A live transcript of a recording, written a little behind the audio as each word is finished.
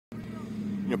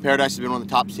Paradise has been one of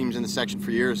the top teams in the section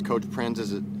for years. Coach Prinz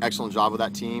does an excellent job with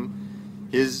that team.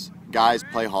 His guys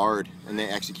play hard and they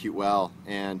execute well.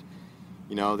 And,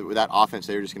 with that offense,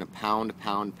 they're just going to pound,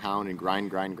 and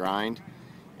grind.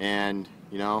 And,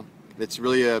 it's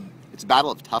really it's a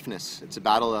battle of toughness. It's a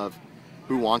battle of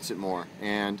who wants it more.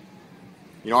 And,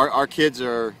 our kids they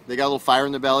got a little fire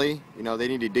in their belly. They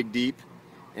need to dig deep.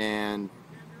 And,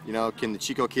 can the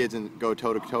Chico kids go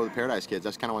toe-to-toe with the Paradise kids?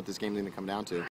 That's kind of what this game's going to come down to.